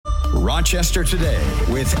Rochester Today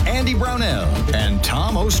with Andy Brownell and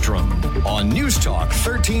Tom Ostrom on News Talk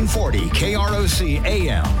 1340 KROC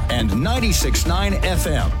AM and 96.9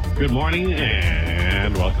 FM. Good morning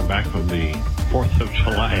and welcome back from the 4th of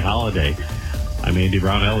July holiday. I'm Andy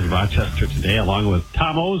Brownell with Rochester Today along with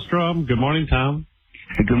Tom Ostrom. Good morning, Tom.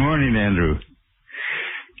 Good morning, Andrew.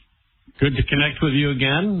 Good to connect with you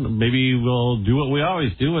again. Maybe we'll do what we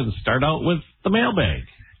always do and start out with the mailbag.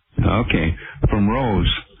 Okay. From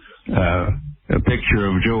Rose, a picture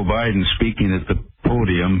of Joe Biden speaking at the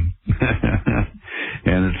podium.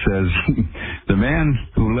 And it says, the man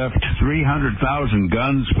who left 300,000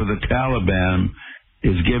 guns for the Taliban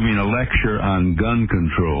is giving a lecture on gun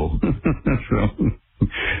control.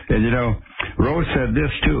 And, you know, Rose said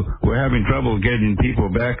this, too. We're having trouble getting people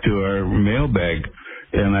back to our mailbag.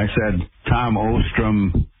 And I said, Tom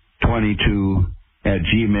Ostrom 22 at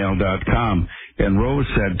gmail.com. And Rose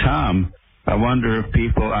said, Tom, I wonder if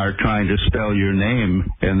people are trying to spell your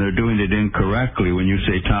name and they're doing it incorrectly when you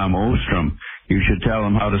say Tom Ostrom. You should tell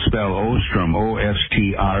them how to spell Ostrom,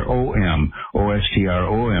 O-S-T-R-O-M,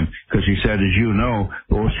 O-S-T-R-O-M, because he said, as you know,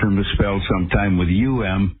 Ostrom is spelled sometime with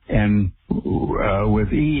U-M and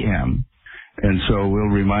with E-M. And so we'll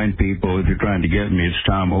remind people, if you're trying to get me, it's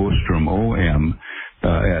Tom Ostrom, O-M,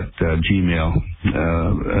 at Gmail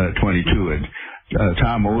 22 at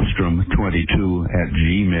Tom Ostrom 22 at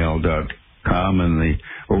gmail.com, and the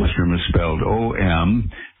Ostrom is spelled O-M,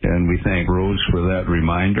 and we thank Rose for that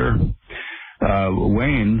reminder.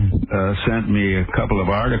 Wayne sent me a couple of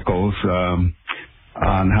articles on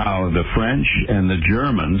how the French and the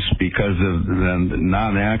Germans, because of the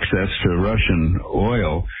non-access to Russian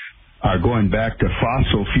oil, are going back to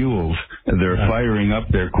fossil fuels. They're firing up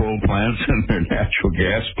their coal plants and their natural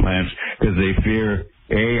gas plants because they fear,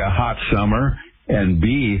 A, a hot summer, and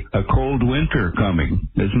B, a cold winter coming.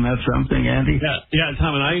 Isn't that something, Andy? Yeah,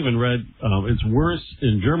 Tom, and I even read it's worse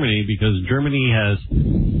in Germany because Germany has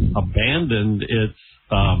abandoned its,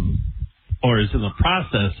 or is in the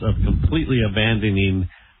process of completely abandoning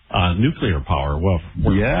nuclear power. Well,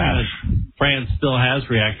 France still has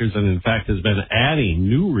reactors and, in fact, has been adding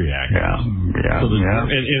new reactors. And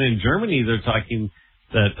in Germany, they're talking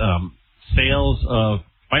that sales of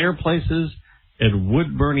fireplaces and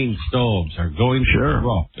wood-burning stoves are going to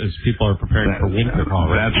erupt as people are preparing for winter.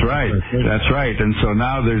 That's right. And so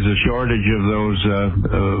now there's a shortage of those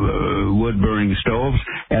wood-burning stoves,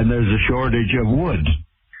 and there's a shortage of wood.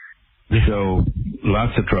 So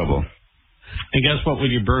lots of trouble. And guess what? When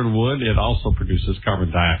you burn wood, it also produces carbon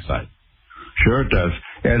dioxide. Sure it does.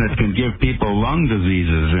 And it can give people lung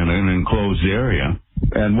diseases in an enclosed area.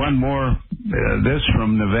 And one more, this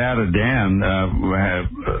from Nevada Dan,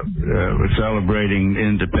 celebrating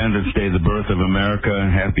Independence Day, the birth of America,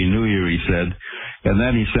 and Happy New Year, he said. And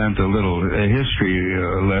then he sent a little history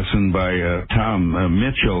lesson by Tom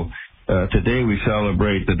Mitchell. Today we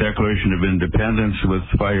celebrate the Declaration of Independence with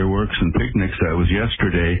fireworks and picnics. That was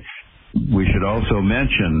yesterday. We should also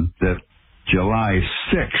mention that July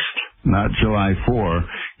 6th, not July 4,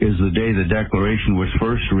 is the day the Declaration was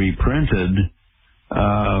first reprinted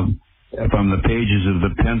from the pages of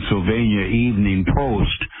the Pennsylvania Evening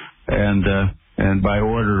Post, and by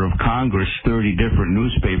order of Congress, 30 different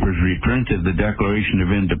newspapers reprinted the Declaration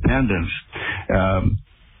of Independence.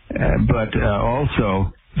 But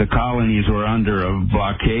also, the colonies were under a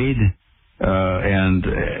blockade, and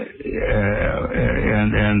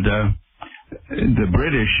the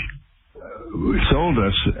British sold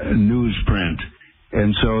us newsprint.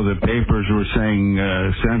 And so the papers were saying,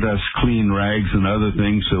 send us clean rags and other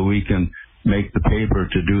things so we can make the paper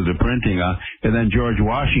to do the printing on. And then George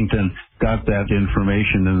Washington got that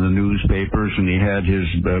information in the newspapers, and he had his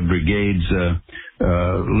brigades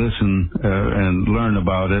listen and learn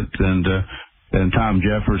about it. And Tom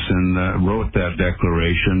Jefferson wrote that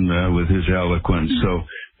declaration with his eloquence. So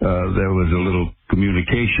there was a little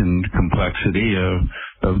communication complexity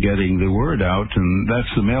of getting the word out, and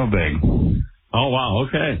that's the mailbag. Oh, wow.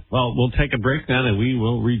 Okay. Well, we'll take a break then, and we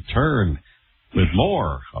will return with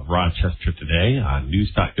more of Rochester Today on News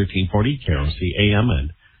Talk 1340, KROC AM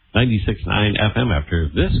and 96.9 FM after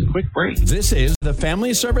this quick break. This is the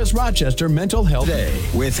Family Service Rochester Mental Health Day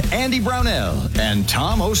with Andy Brownell and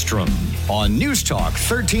Tom Ostrom on News Talk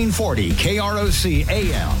 1340 KROC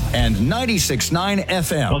AM and 96.9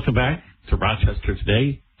 FM. Welcome back to Rochester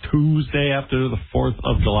Today, Tuesday after the 4th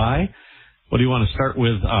of July. What do you want to start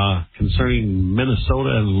with concerning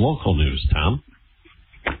Minnesota and local news, Tom?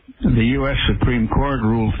 The U.S. Supreme Court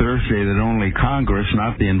ruled Thursday that only Congress,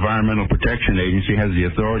 not the Environmental Protection Agency, has the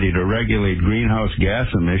authority to regulate greenhouse gas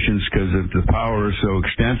emissions because the power is so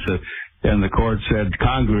extensive and the court said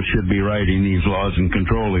Congress should be writing these laws and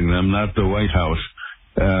controlling them, not the White House.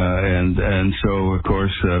 And so, of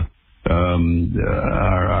course,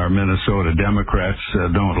 our Minnesota Democrats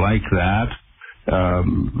don't like that,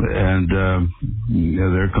 and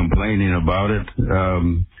they're complaining about it.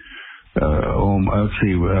 Let's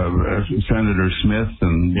see, Senator Smith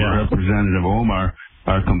and Representative Omar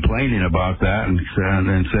are complaining about that and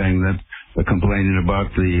saying that complaining about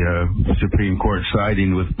the Supreme Court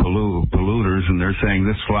siding with polluters, and they're saying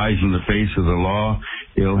this flies in the face of the law.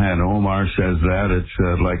 Ilhan Omar says that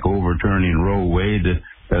it's like overturning Roe Wade,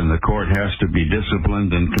 and the court has to be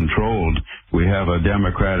disciplined and controlled. We have a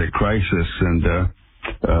democratic crisis, and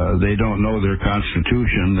they don't know their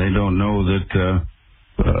Constitution. They don't know that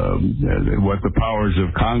what the powers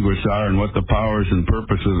of Congress are and what the powers and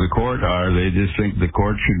purpose of the court are. They just think the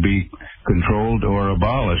court should be controlled or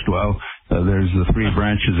abolished. Well, there's the three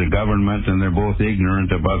branches of government, and they're both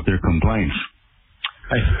ignorant about their complaints.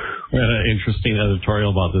 I read an interesting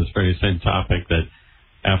editorial about this very same topic, that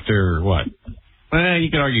after you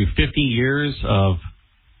could argue 50 years of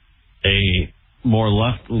a more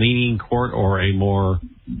left-leaning court, or a more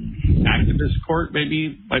activist court,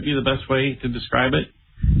 maybe might be the best way to describe it,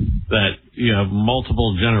 that you have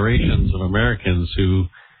multiple generations of Americans who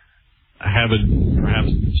have a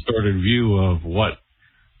perhaps distorted view of what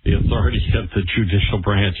the authority of the judicial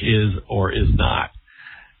branch is or is not.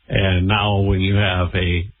 And now when you have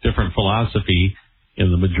a different philosophy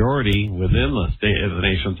in the majority within the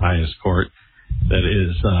nation's highest court that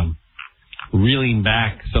is reeling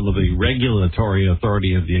back some of the regulatory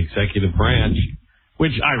authority of the executive branch,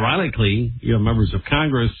 which ironically you have members of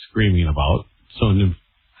Congress screaming about. So in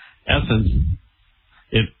essence,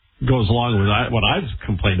 it goes along with what I've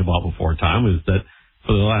complained about before, Tom, is that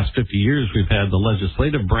for the last 50 years we've had the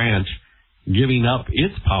legislative branch giving up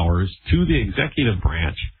its powers to the executive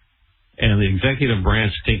branch, and the executive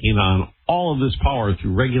branch taking on all of this power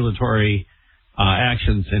through regulatory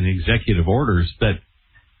actions and executive orders that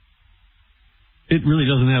it really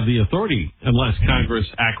doesn't have the authority unless Congress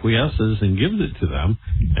acquiesces and gives it to them.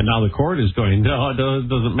 And now the court is going, no, it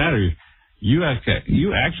doesn't matter. You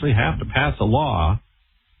actually have to pass a law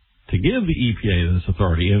to give the EPA this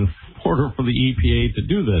authority. And in order for the EPA to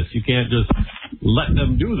do this, you can't just let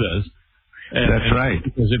them do this. That's right.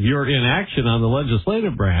 Because if you're in action on the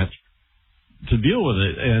legislative branch to deal with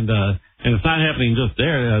it, and it's not happening just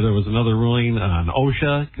there. There was another ruling on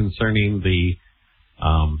OSHA concerning the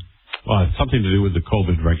it's something to do with the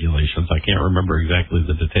COVID regulations. I can't remember exactly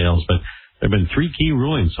the details, but there have been three key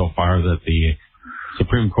rulings so far that the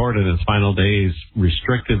Supreme Court in its final days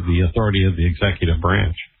restricted the authority of the executive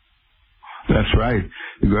branch. That's right.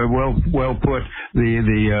 Well put.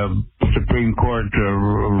 The Supreme Court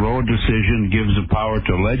Roe decision gives the power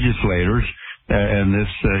to legislators, and this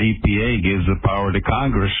EPA gives the power to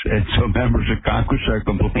Congress, and so members of Congress are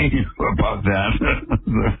complaining about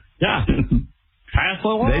that. Yeah. Pass a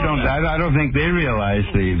law. They don't. I don't think they realize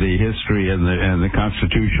the history and the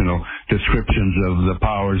constitutional descriptions of the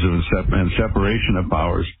powers and separation of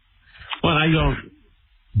powers. Well,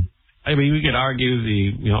 we could argue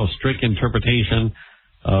the strict interpretation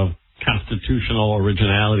of constitutional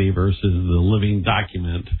originality versus the living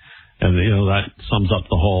document, and that sums up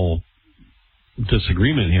the whole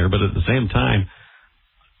disagreement here. But at the same time,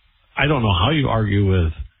 I don't know how you argue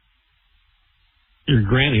with you're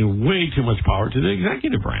granting way too much power to the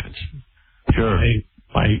executive branch. Sure.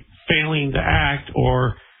 By failing to act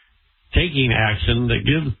or taking action that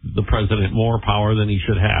gives the president more power than he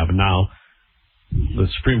should have. And now the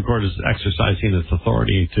Supreme Court is exercising its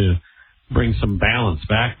authority to bring some balance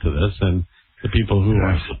back to this, and the people who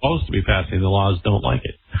are supposed to be passing the laws don't like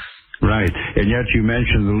it. Right. And yet you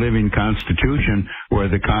mentioned the living Constitution, where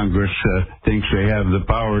the Congress thinks they have the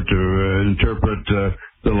power to interpret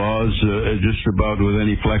the laws just about with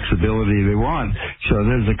any flexibility they want. So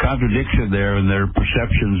there's a contradiction there in their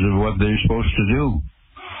perceptions of what they're supposed to do.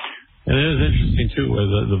 And it is interesting, too,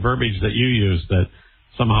 with the verbiage that you use, that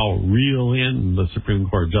somehow reel in the Supreme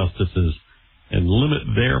Court justices and limit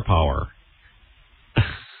their power.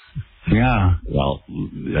 Yeah. Well,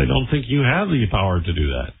 I don't think you have the power to do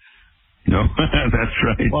that. No, that's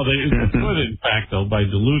right. Well, they could, in fact, though, by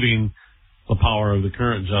diluting the power of the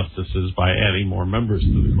current justices by adding more members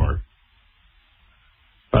to the court.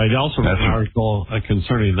 But I also read an article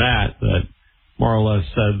concerning that more or less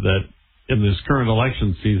said that in this current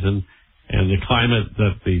election season and the climate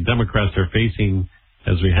that the Democrats are facing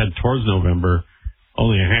as we head towards November,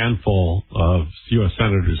 only a handful of U.S.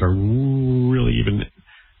 senators are really even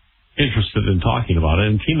interested in talking about it.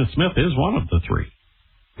 And Tina Smith is one of the three.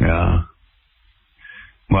 Yeah.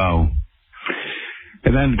 Wow.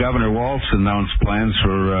 And then Governor Walz announced plans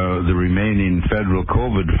for the remaining federal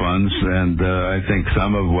COVID funds, and I think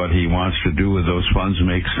some of what he wants to do with those funds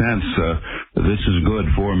makes sense. This is good.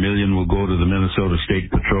 $4 million will go to the Minnesota State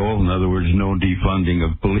Patrol. In other words, no defunding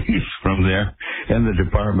of police from there, and the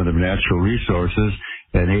Department of Natural Resources.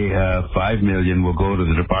 And $5 million will go to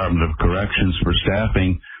the Department of Corrections for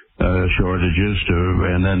staffing shortages,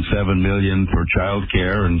 and then $7 million for child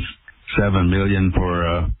care and $7 million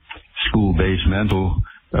for school-based mental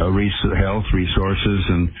health resources,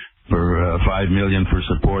 and for $5 million for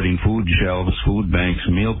supporting food shelves, food banks,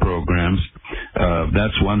 meal programs.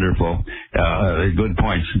 That's wonderful. Good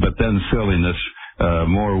points. But then silliness,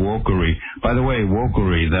 more wokery. By the way,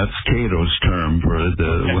 wokery, that's Cato's term for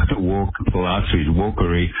the woke philosophy,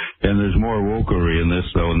 wokery. And there's more wokery in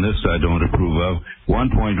this, though, and this I don't approve of.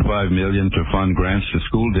 $1.5 million to fund grants to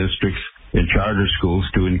school districts in charter schools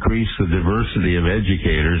to increase the diversity of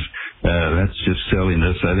educators. That's just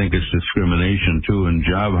silliness. I think it's discrimination, too, in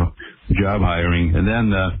job hiring. And then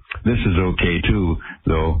this is okay, too,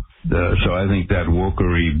 though. So I think that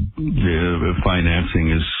wokery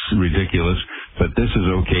financing is ridiculous. But this is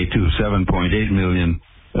okay, too. $7.8 million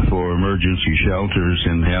for emergency shelters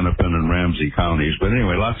in Hennepin and Ramsey counties. But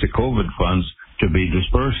anyway, lots of COVID funds to be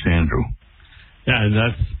dispersed, Andrew. Yeah, and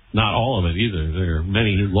that's not all of it either. There are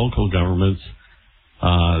many local governments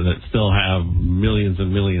that still have millions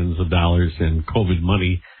and millions of dollars in COVID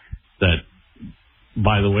money that,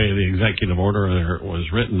 by the way the executive order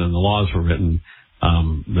was written and the laws were written,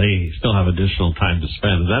 they still have additional time to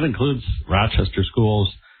spend. And that includes Rochester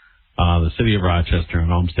schools, the city of Rochester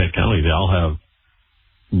and Olmsted County. They all have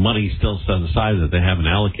money still set aside that they haven't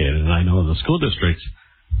allocated. And I know the school district's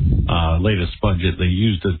latest budget, they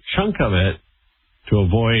used a chunk of it to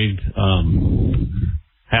avoid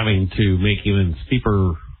having to make even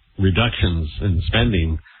steeper reductions in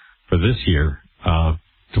spending for this year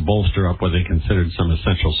to bolster up what they considered some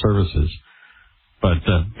essential services. But,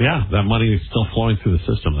 that money is still flowing through the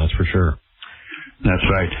system, that's for sure. That's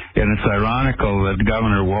right. And it's ironical that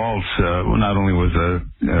Governor Walz not only was a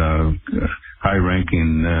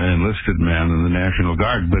high-ranking enlisted man in the National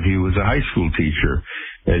Guard, but he was a high school teacher.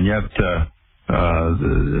 And yet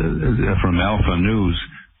from Alpha News,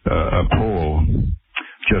 a poll,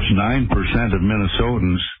 just 9% of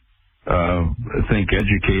Minnesotans think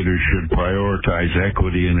educators should prioritize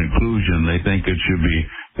equity and inclusion. They think it should be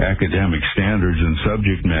academic standards and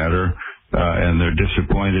subject matter, and they're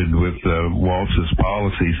disappointed with Walz's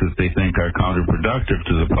policies that they think are counterproductive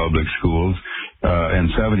to the public schools. And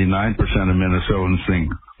 79% of Minnesotans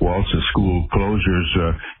think Walz's school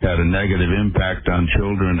closures had a negative impact on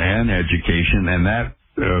children and education, and that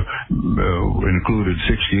included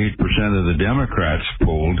 68% of the Democrats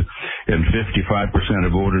polled, and 55%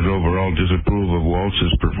 of voters overall disapprove of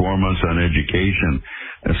Walz's performance on education.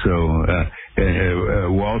 So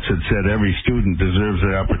Walz had said every student deserves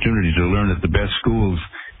the opportunity to learn at the best schools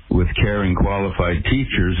with caring, qualified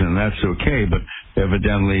teachers, and that's okay, but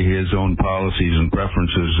evidently his own policies and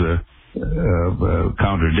preferences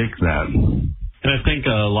contradict that. And I think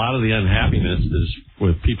a lot of the unhappiness is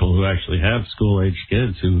with people who actually have school-age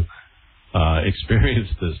kids who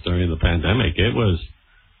experienced this during the pandemic. It was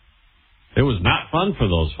not fun for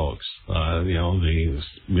those folks. We're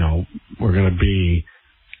going to be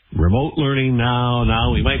remote learning now.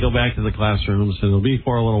 Now we might go back to the classrooms, and it'll be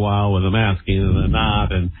for a little while with the masking and then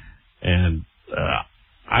not. And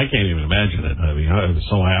I can't even imagine it. I mean, I was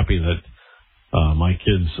so happy that my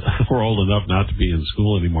kids were old enough not to be in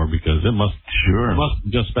school anymore, because it must have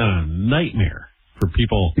just been a nightmare for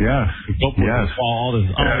people. Yes. To cope with all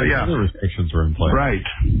the other restrictions were in place.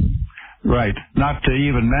 Right. Not to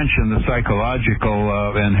even mention the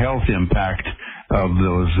psychological and health impact of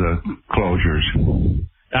those closures.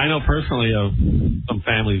 I know personally of some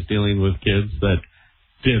families dealing with kids that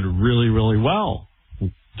did really, really well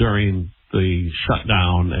during the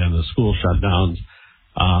shutdown and the school shutdowns.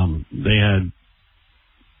 They had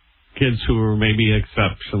kids who were maybe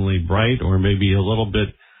exceptionally bright or maybe a little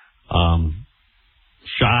bit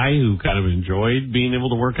shy, who kind of enjoyed being able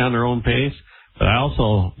to work on their own pace. But I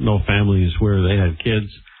also know families where they had kids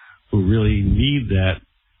who really need that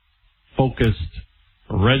focused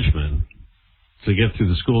regimen to get through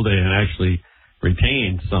the school day and actually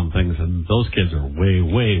retain some things, and those kids are way,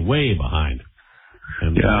 way, way behind.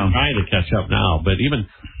 And they're trying to catch up now. But even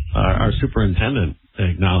our superintendent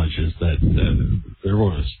acknowledges that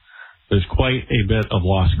there's quite a bit of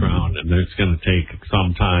lost ground, and it's going to take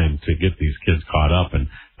some time to get these kids caught up, and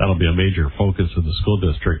that'll be a major focus of the school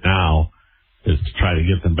district now, is to try to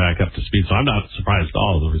get them back up to speed. So I'm not surprised at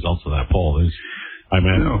all of the results of that poll. Plus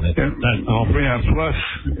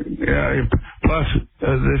plus,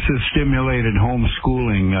 this has stimulated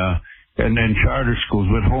homeschooling and then charter schools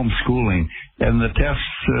with homeschooling. And the test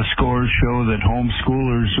scores show that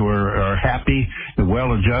homeschoolers are happy,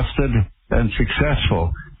 well-adjusted, and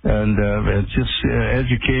successful. And it's just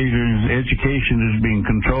education is being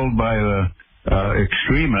controlled by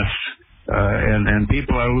extremists. And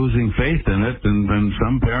people are losing faith in it, and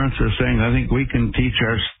some parents are saying, I think we can teach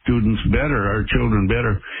our students better, our children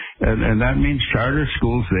better. And that means charter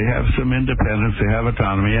schools, they have some independence, they have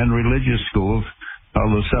autonomy, and religious schools,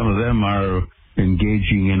 although some of them are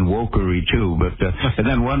engaging in wokery too. But and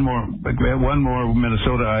then one more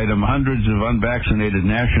Minnesota item, hundreds of unvaccinated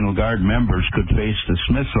National Guard members could face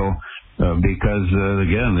dismissal because,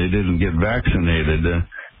 again, they didn't get vaccinated.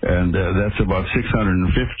 And that's about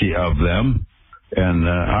 650 of them. And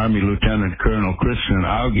Army Lieutenant Colonel Christian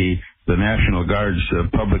Augie, the National Guard's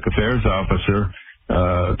public affairs officer,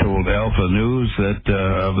 told Alpha News that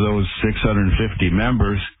of those 650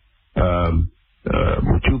 members, 2%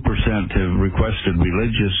 have requested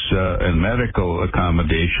religious and medical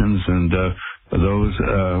accommodations, and those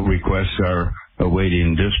requests are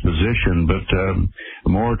awaiting disposition. But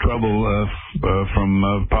more trouble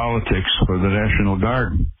from politics for the National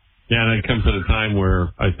Guard. Yeah, and it comes at a time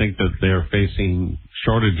where I think that they're facing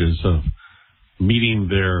shortages of meeting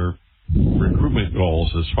their recruitment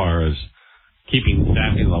goals as far as keeping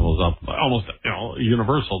staffing levels up. Almost,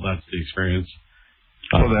 universal. That's the experience.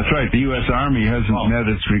 Well, that's right. The U.S. Army hasn't met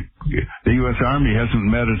its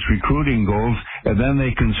recruiting goals, and then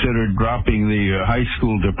they considered dropping the high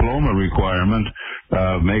school diploma requirement,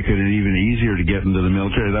 making it even easier to get into the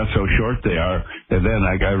military. That's how short they are. And then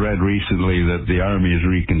I read recently that the Army is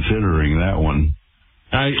reconsidering that one.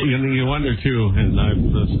 You wonder too, and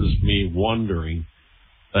this is me wondering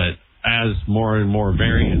that as more and more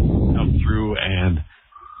variants come through, and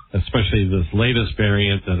especially this latest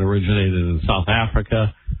variant that originated in South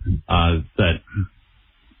Africa, that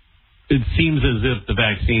it seems as if the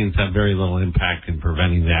vaccines have very little impact in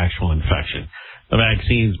preventing the actual infection. The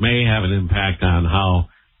vaccines may have an impact on how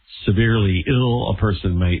severely ill a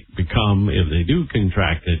person might become if they do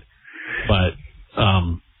contract it, but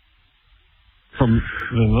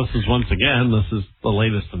this is the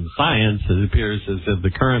latest in science. It appears as if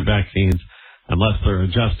the current vaccines, unless they're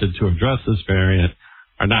adjusted to address this variant,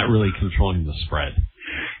 are not really controlling the spread.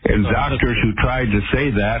 And doctors who tried to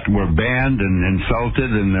say that were banned and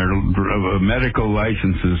insulted, and their medical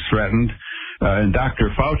licenses threatened. And Dr.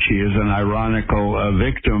 Fauci is an ironical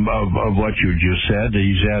victim of what you just said.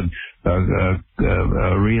 He's had a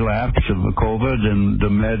relapse of COVID, and the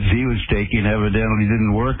meds he was taking evidently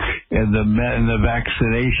didn't work, and the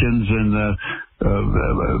vaccinations and the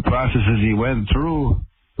processes he went through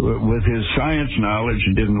with his science knowledge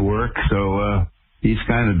didn't work. So he's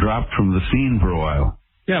kind of dropped from the scene for a while.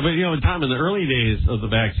 Yeah, but, Tom, in the early days of the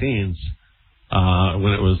vaccines,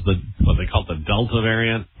 when it was what they called the Delta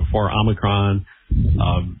variant before Omicron,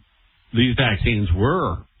 these vaccines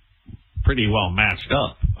were pretty well matched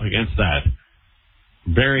up against that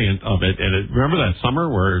variant of it. And remember that summer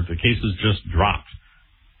where the cases just dropped?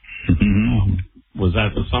 Mm-hmm. Was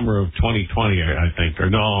that the summer of 2020, I think? Or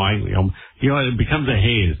no, it becomes a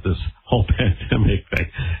haze, this whole pandemic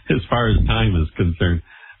thing, as far as time is concerned.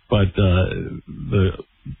 But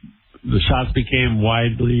the shots became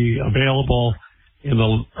widely available in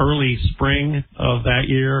the early spring of that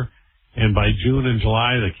year, and by June and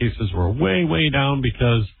July, the cases were way, way down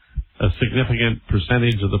because a significant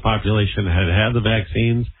percentage of the population had the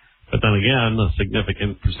vaccines, but then again, a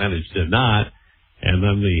significant percentage did not, and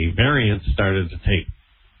then the variants started to take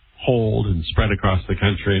hold and spread across the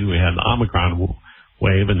country, and we had the Omicron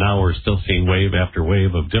wave, and now we're still seeing wave after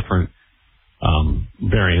wave of different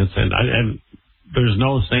variants, and there's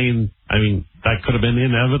no saying, that could have been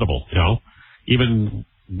inevitable, even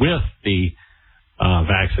with the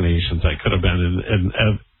vaccinations, that could have been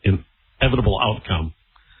an inevitable outcome.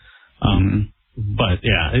 But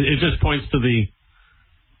yeah, it just points to the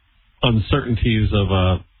uncertainties of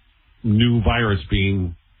a new virus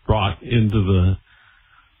being brought into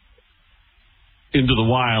the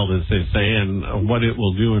wild, as they say, and what it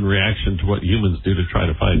will do in reaction to what humans do to try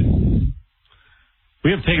to fight it.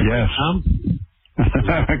 We have to take a break, Tom.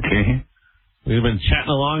 Okay. We've been chatting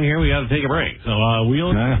along here. We got to take a break. So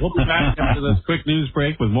we'll be back after this quick news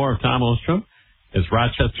break with more of Tom Ostrom. It's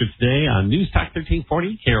Rochester Today on News Talk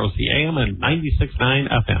 1340, KROC AM and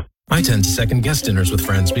 96.9 FM. I tend to second guess dinners with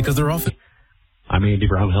friends because they're often... I'm Andy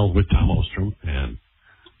Brownhill with Tom Ostrom, and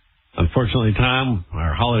unfortunately, Tom,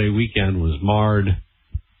 our holiday weekend was marred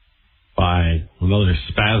by another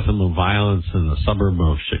spasm of violence in the suburb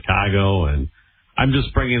of Chicago, and I'm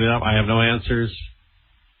just bringing it up. I have no answers.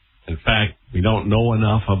 In fact, we don't know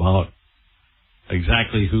enough about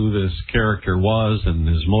exactly who this character was and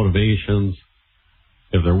his motivations.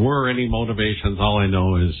 If there were any motivations, all I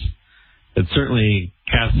know is it certainly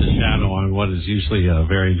casts a shadow on what is usually a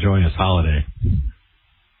very joyous holiday.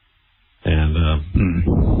 And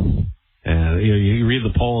you read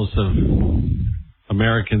the polls of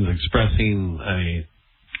Americans expressing a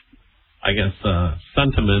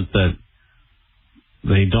sentiment that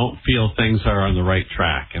they don't feel things are on the right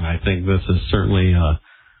track. And I think this is certainly a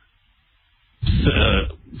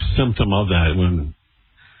symptom of that when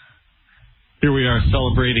here we are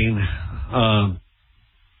celebrating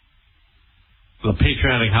the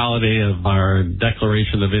patriotic holiday of our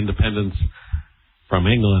Declaration of Independence from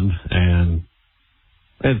England, and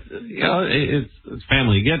it's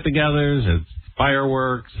family get-togethers, it's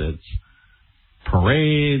fireworks, it's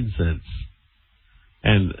parades,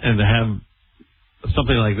 and to have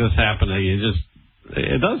something like this happen,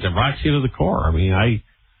 it rocks you to the core. I mean,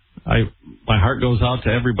 my heart goes out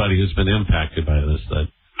to everybody who's been impacted by this, that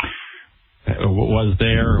was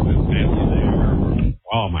there, or was family there.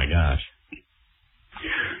 Oh my gosh.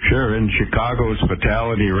 Sure, in Chicago's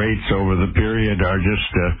fatality rates over the period are just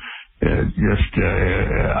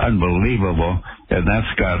unbelievable, and that's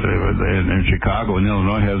got in Chicago and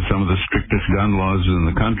Illinois has some of the strictest gun laws in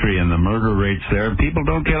the country, and the murder rates there. People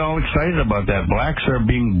don't get all excited about that. Blacks are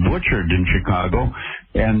being butchered in Chicago,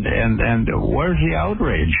 and where's the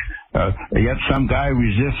outrage? Yet some guy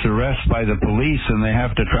resists arrest by the police, and they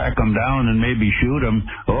have to track him down and maybe shoot him.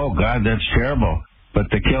 Oh God, that's terrible. But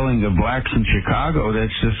the killing of blacks in Chicago,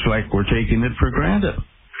 that's just like we're taking it for granted.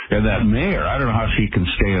 And that mayor, I don't know how she can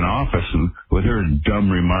stay in office and with her dumb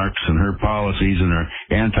remarks and her policies and her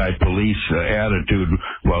anti-police attitude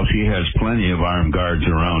while she has plenty of armed guards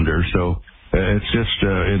around her. So it's just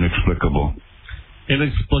inexplicable.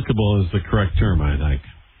 Inexplicable is the correct term, I think.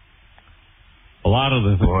 A lot of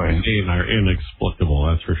the things we're seeing are inexplicable,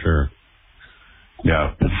 that's for sure.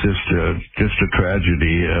 Yeah, it's just a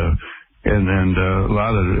tragedy. And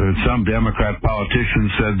some Democrat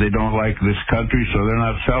politicians said they don't like this country, so they're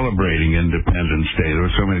not celebrating Independence Day. There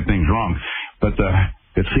were so many things wrong. But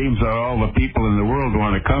it seems that all the people in the world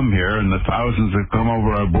want to come here, and the thousands that come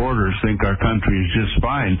over our borders think our country is just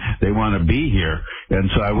fine. They want to be here. And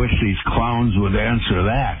so I wish these clowns would answer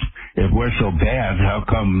that. If we're so bad, how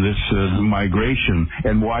come this migration?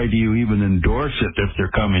 And why do you even endorse it if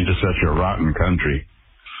they're coming to such a rotten country?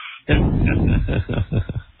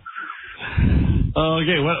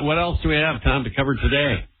 Okay, what else do we have, Tom, to cover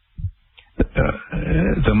today?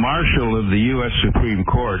 The Marshal of the U.S. Supreme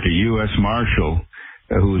Court, a U.S. Marshal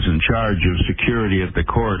who's in charge of security at the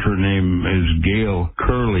court, her name is Gail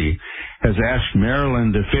Curley, has asked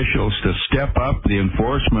Maryland officials to step up the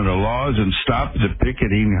enforcement of laws and stop the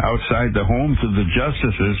picketing outside the homes of the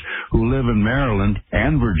justices who live in Maryland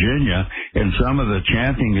and Virginia. And some of the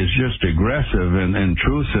chanting is just aggressive and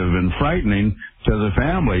intrusive and frightening to the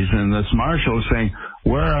families. And this marshal is saying,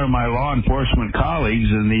 where are my law enforcement colleagues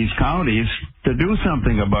in these counties to do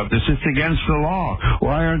something about this? It's against the law.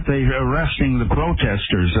 Why aren't they arresting the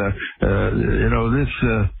protesters? This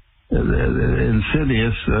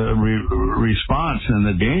insidious response and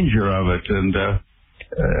the danger of it.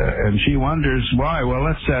 And she wonders why. Well,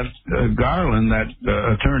 that's that Garland, that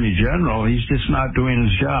Attorney General. He's just not doing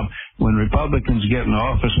his job. When Republicans get in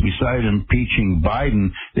office, beside impeaching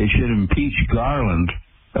Biden, they should impeach Garland.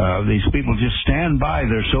 These people just stand by.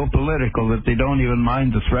 They're so political that they don't even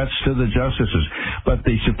mind the threats to the justices. But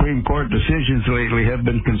the Supreme Court decisions lately have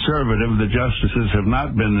been conservative. The justices have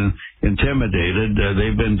not been intimidated.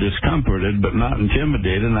 They've been discomforted, but not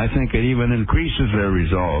intimidated. And I think it even increases their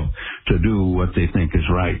resolve to do what they think is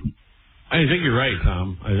right. I think you're right,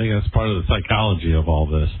 Tom. I think that's part of the psychology of all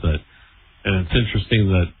this. And it's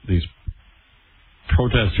interesting that these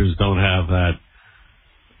protesters don't have that.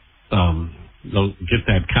 Don't get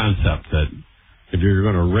that concept that if you're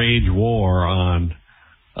going to rage war on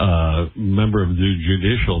a member of the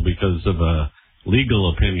judicial because of a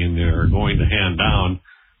legal opinion they're going to hand down,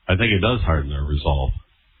 I think it does harden their resolve.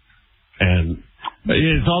 And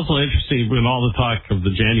it's also interesting with all the talk of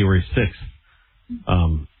the January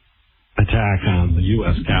 6th attack on the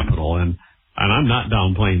U.S. Capitol, and I'm not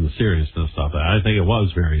downplaying the seriousness of that. I think it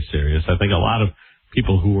was very serious. I think a lot of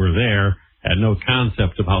people who were there had no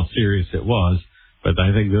concept of how serious it was, but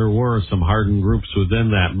I think there were some hardened groups within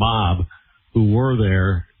that mob who were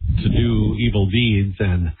there to do evil deeds,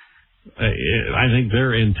 and I think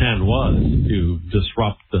their intent was to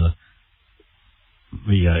disrupt the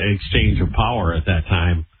exchange of power at that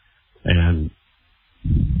time, and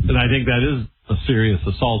I think that is a serious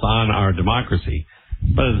assault on our democracy.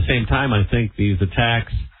 But at the same time, I think these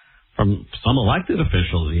attacks from some elected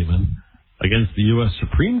officials even, against the U.S.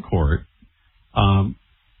 Supreme Court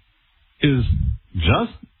is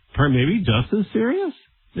maybe just as serious.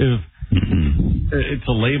 If it's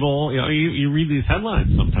a label, you read these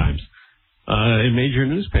headlines sometimes in major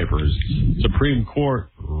newspapers. Supreme Court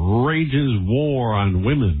rages war on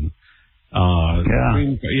women.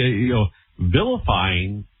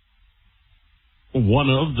 Vilifying one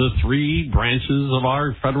of the three branches of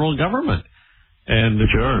our federal government. And if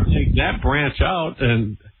you take that branch out,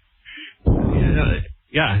 and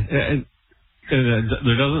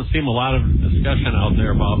there doesn't seem a lot of discussion out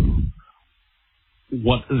there about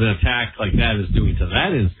what an attack like that is doing to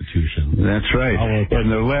that institution. That's right.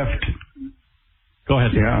 And the left... Go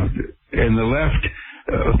ahead. Yeah. And the left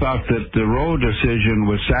thought that the Roe decision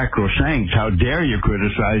was sacrosanct. How dare you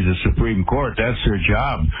criticize the Supreme Court? That's their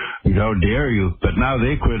job. How dare you? But now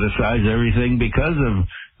they criticize everything because of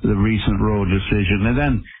the recent Roe decision. And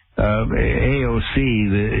then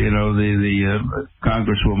AOC, the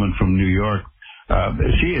Congresswoman from New York,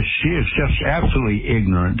 she is just absolutely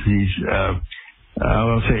ignorant.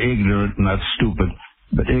 I'll say ignorant, not stupid,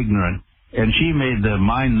 but ignorant. And she made the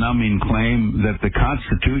mind-numbing claim that the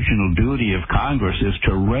constitutional duty of Congress is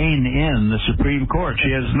to rein in the Supreme Court.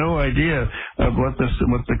 She has no idea of what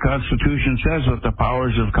the Constitution says, what the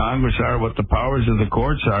powers of Congress are, what the powers of the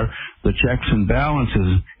courts are, the checks and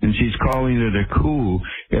balances. And she's calling it a coup,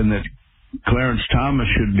 and that Clarence Thomas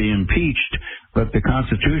should be impeached. But the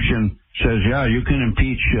Constitution says, you can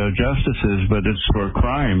impeach justices, but it's for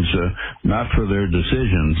crimes, not for their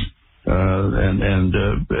decisions. But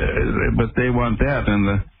they want that,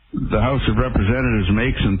 and the House of Representatives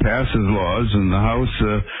makes and passes laws, and the House,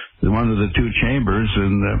 one of the two chambers,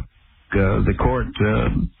 and the court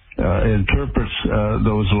interprets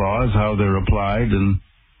those laws, how they're applied, and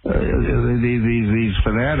these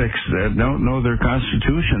fanatics don't know their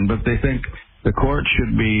Constitution, but they think the court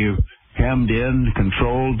should be hemmed in,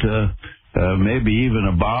 controlled, maybe even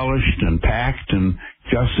abolished and packed, and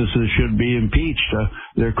justices should be impeached.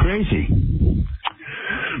 They're crazy.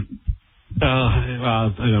 I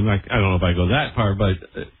don't know if I go that far, but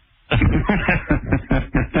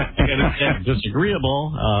it's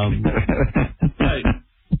disagreeable.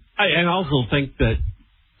 I also think that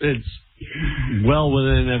it's well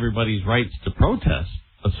within everybody's rights to protest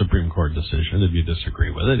a Supreme Court decision if you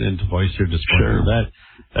disagree with it and to voice your displeasure. Sure.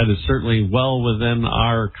 That is certainly well within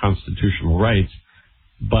our constitutional rights.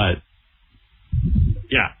 But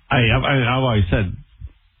I've always said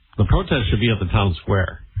the protest should be at the town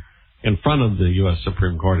square, in front of the U.S.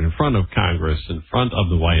 Supreme Court, in front of Congress, in front of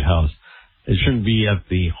the White House. It shouldn't be at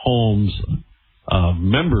the homes of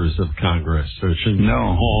members of Congress, or it shouldn't be at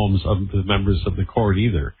the homes of the members of the court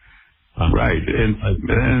either. Right.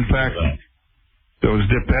 In fact, those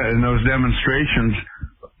demonstrations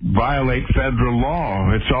violate federal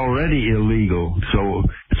law. It's already illegal. So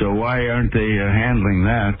why aren't they handling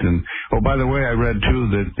that? And by the way, I read too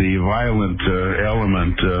that the violent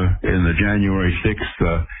element in the January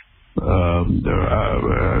 6th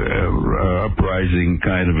uprising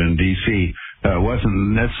kind of in D.C.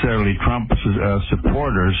 Wasn't necessarily Trump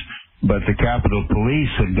supporters, but the Capitol Police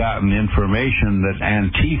had gotten information that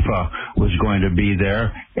Antifa was going to be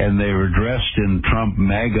there, and they were dressed in Trump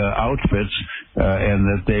MAGA outfits, and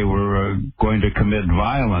that they were going to commit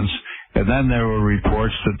violence. And then there were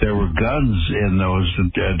reports that there were guns in those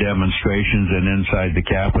demonstrations and inside the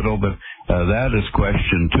Capitol, but that is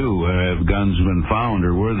questioned too. Have guns been found,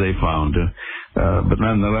 or were they found? But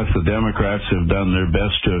nonetheless, the Democrats have done their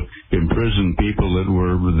best to imprison people that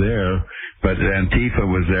were there. But Antifa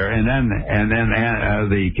was there, and then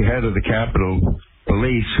the head of the Capitol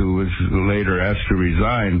Police, who was later asked to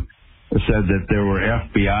resign, said that there were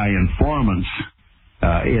FBI informants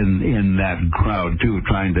in that crowd too,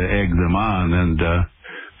 trying to egg them on, and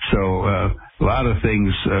so a lot of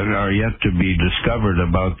things are yet to be discovered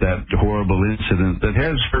about that horrible incident that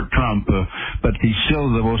has hurt Trump, but he's still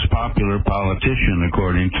the most popular politician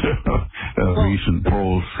according to recent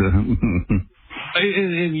polls.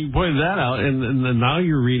 And you pointed that out, and now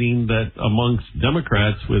you're reading that amongst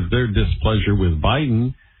Democrats with their displeasure with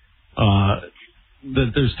Biden,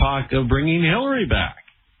 that there's talk of bringing Hillary back.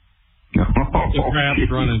 Perhaps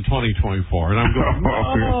run in 2024, and I'm going,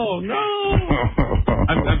 no.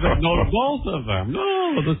 I've been no to both of them.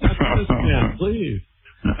 No, let's not do this again, please.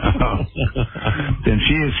 And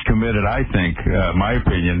she has committed, I think, my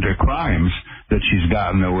opinion, to crimes that she's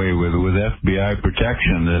gotten away with FBI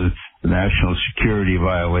protection, the national security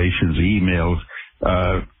violations, emails,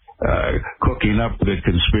 cooking up the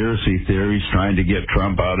conspiracy theories, trying to get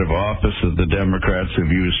Trump out of office that the Democrats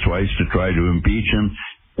have used twice to try to impeach him.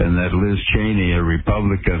 and that Liz Cheney, a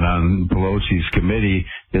Republican on Pelosi's committee,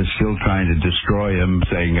 is still trying to destroy him,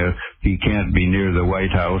 saying he can't be near the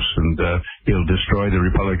White House and he'll destroy the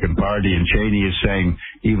Republican Party. And Cheney is saying,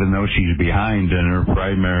 even though she's behind in her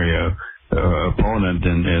primary opponent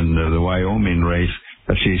in the Wyoming race,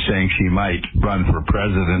 she's saying she might run for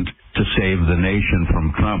president to save the nation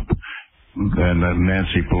from Trump. And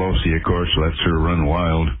Nancy Pelosi, of course, lets her run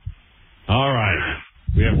wild. All right.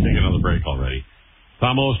 We have to take another break already.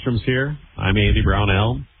 Tom Ostrom's here. I'm Andy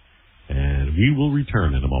Brownell. And we will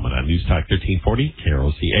return in a moment on News Talk 1340,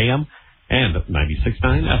 KROC AM, and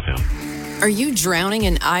 96.9 FM. Are you drowning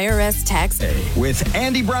in IRS tax? With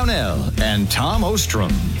Andy Brownell and Tom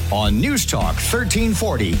Ostrom on News Talk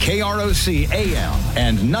 1340, KROC AM,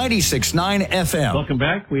 and 96.9 FM. Welcome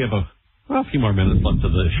back. We have a few more minutes left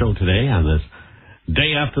of the show today on this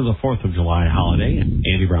day after the 4th of July holiday.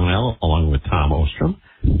 Andy Brownell along with Tom Ostrom.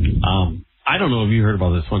 I don't know if you heard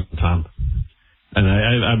about this one, Tom. And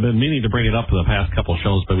I've been meaning to bring it up for the past couple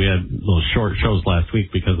shows, but we had those short shows last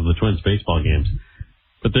week because of the Twins baseball games.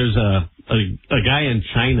 But there's a guy in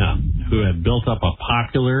China who had built up a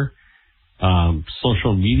popular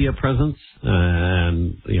social media presence,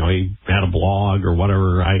 and he had a blog or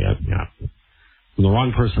whatever. I'm the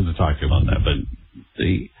wrong person to talk to about that, but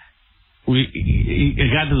it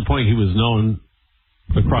got to the point he was known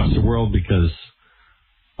across the world because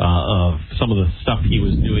of some of the stuff he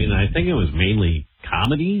was doing. I think it was mainly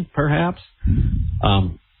comedy, perhaps.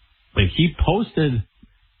 But he posted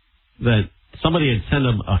that somebody had sent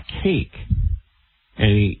him a cake,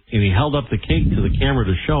 and he held up the cake to the camera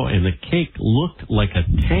to show, and the cake looked like a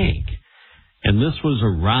tank. And this was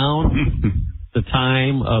around the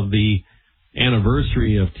time of the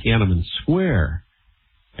anniversary of Tiananmen Square.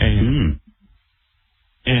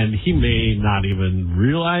 And he may not even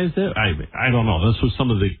realize it. I don't know. This was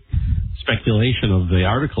some of the speculation of the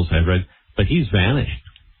articles I read, but he's vanished.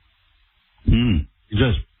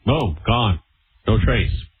 Just, boom, gone. No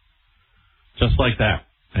trace. Just like that.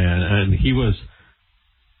 And he was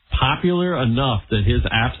popular enough that his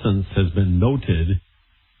absence has been noted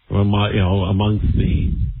amongst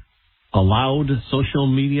the allowed social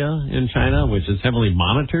media in China, which is heavily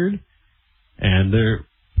monitored. And there are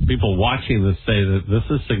people watching this say that this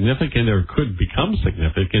is significant or could become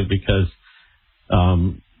significant because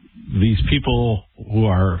these people who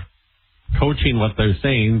are coaching what they're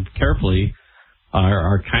saying carefully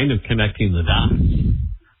are kind of connecting the dots.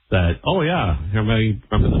 That, oh yeah, everybody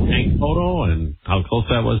remember the tank photo and how close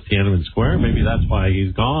that was to Tiananmen Square? Maybe that's why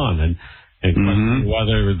he's gone. And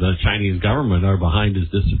whether the Chinese government are behind his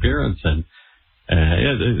disappearance. And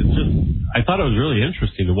it's just, I thought it was really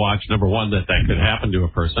interesting to watch, number one, that could happen to a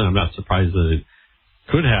person. I'm not surprised that it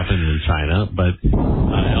could happen in China, but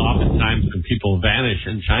oftentimes when people vanish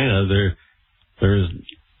in China, there's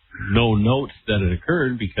no note that it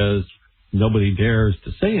occurred because nobody dares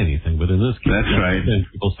to say anything. But in this case, that's right.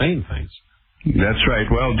 People saying things. That's right.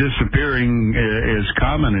 Well, disappearing is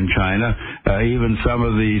common in China. Even some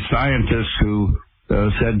of the scientists who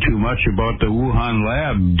said too much about the Wuhan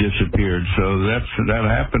lab disappeared. So that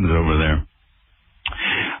happens over there.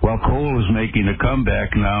 Well, coal is making a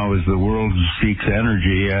comeback now as the world seeks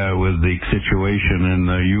energy with the situation in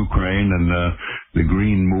Ukraine and the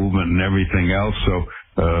green movement and everything else. So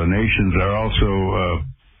nations are also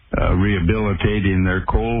rehabilitating their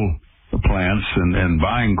coal plants and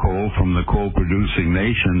buying coal from the coal-producing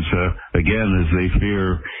nations, again, as they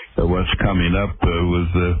fear what's coming up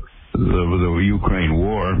with the Ukraine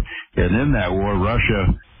war. And in that war,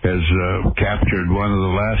 Russia has captured one of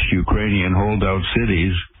the last Ukrainian holdout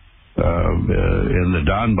cities in the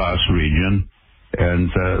Donbass region,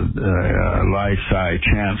 and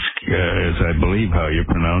Lysychansk is, I believe, how you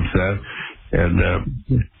pronounce that. And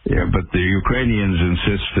but the Ukrainians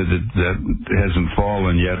insist that hasn't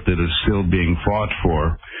fallen yet, that it's still being fought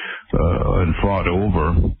for and fought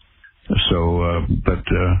over. So, but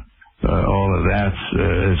all of that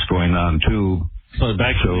is going on too. So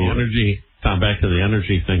back to the energy, Tom. Back to the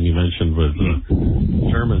energy thing you mentioned with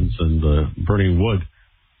the Germans and the burning wood.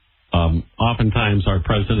 Oftentimes, our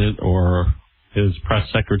president or his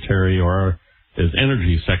press secretary or his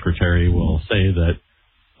energy secretary will say that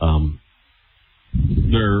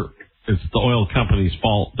it's the oil company's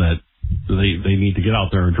fault that they need to get out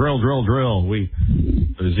there and drill.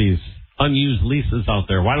 There's these unused leases out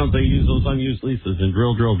there. Why don't they use those unused leases and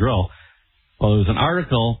drill? Well, there was an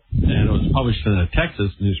article, and it was published in a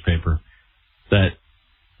Texas newspaper, that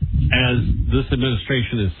as this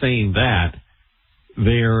administration is saying that,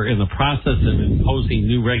 they're in the process of imposing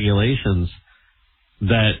new regulations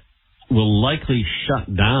that will likely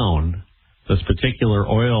shut down this particular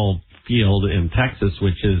oil field in Texas,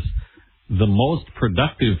 which is the most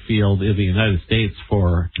productive field in the United States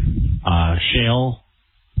for shale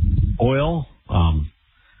oil,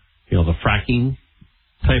 the fracking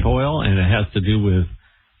type oil, and it has to do with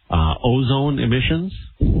ozone emissions,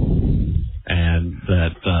 and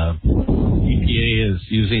that EPA is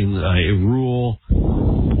using a rule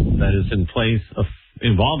that is in place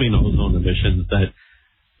involving ozone emissions, that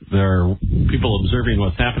there are people observing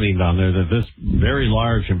what's happening down there, that this very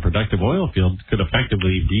large and productive oil field could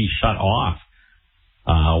effectively be shut off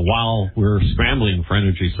while we're scrambling for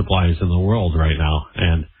energy supplies in the world right now.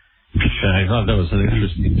 And I thought that was an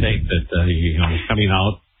interesting take, that he's coming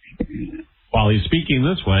out while he's speaking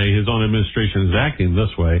this way, his own administration is acting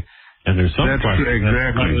this way, and there's some question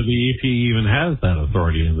whether the EPA even has that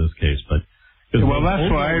authority in this case. But that's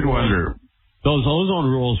why I'd wonder. Those ozone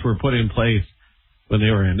rules were put in place when they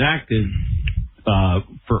were enacted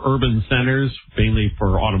for urban centers, mainly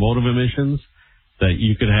for automotive emissions, that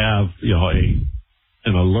you could have,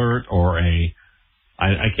 an alert or I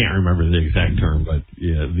can't remember the exact term, but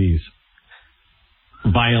these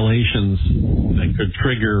violations that could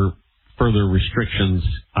trigger further restrictions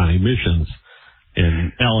on emissions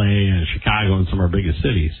in LA and Chicago and some of our biggest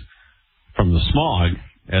cities from the smog,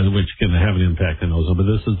 and which can have an impact on ozone. But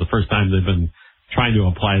this is the first time they've been trying to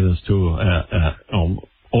apply this to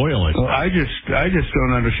oil. Well, I just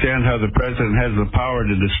don't understand how the president has the power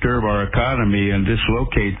to disturb our economy and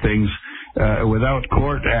dislocate things without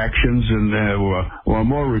court actions and a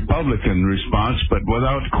more Republican response, but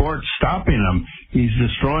without court stopping him. He's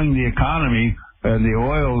destroying the economy and the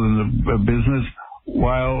oil and the business,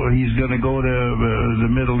 while he's going to go to the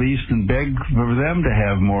Middle East and beg for them to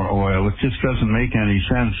have more oil. It just doesn't make any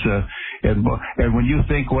sense. And when you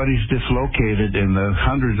think what he's dislocated and the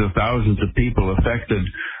hundreds of thousands of people affected,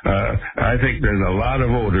 I think there's a lot of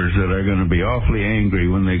voters that are going to be awfully angry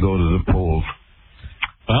when they go to the polls.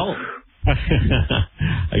 Well,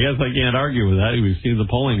 I guess I can't argue with that. We've seen the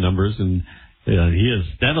polling numbers, and he is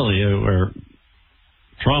steadily where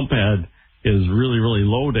Trump had his really, really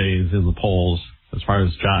low days in the polls as far as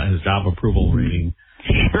his job approval rating.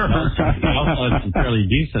 Sure. He also had some fairly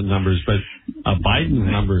decent numbers, but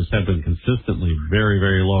Biden's numbers have been consistently very,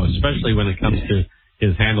 very low, especially when it comes to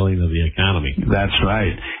his handling of the economy. That's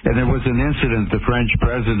right. And there was an incident, the French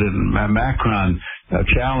President Macron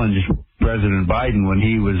challenged President Biden when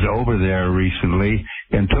he was over there recently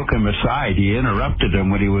and took him aside. He interrupted him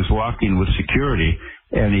when he was walking with security.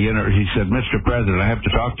 And he said, "Mr. President, I have to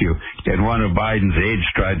talk to you." And one of Biden's aides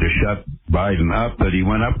tried to shut Biden up, but he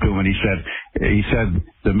went up to him and he said,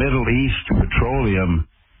 "The Middle East petroleum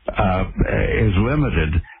is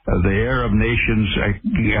limited. The Arab nations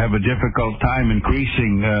have a difficult time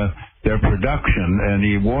increasing their production," and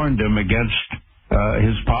he warned him against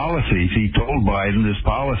his policies. He told Biden his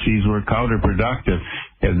policies were counterproductive,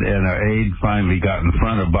 and an aide finally got in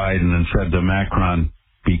front of Biden and said to Macron,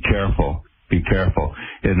 "Be careful. Be careful."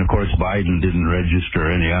 And of course, Biden didn't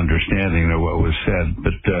register any understanding of what was said,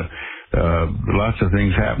 but lots of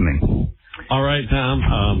things happening. All right, Tom.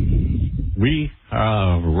 We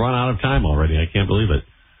run out of time already. I can't believe it.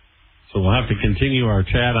 So we'll have to continue our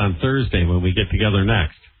chat on Thursday when we get together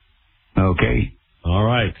next. Okay. All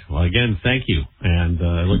right. Well, again, thank you. And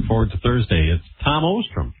I look forward to Thursday. It's Tom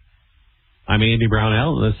Ostrom. I'm Andy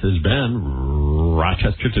Brownell. This has been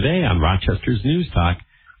Rochester Today on Rochester's News Talk,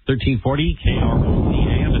 1340 KROC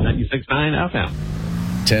AM and 96.9 FM.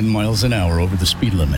 10 miles an hour over the speed limit.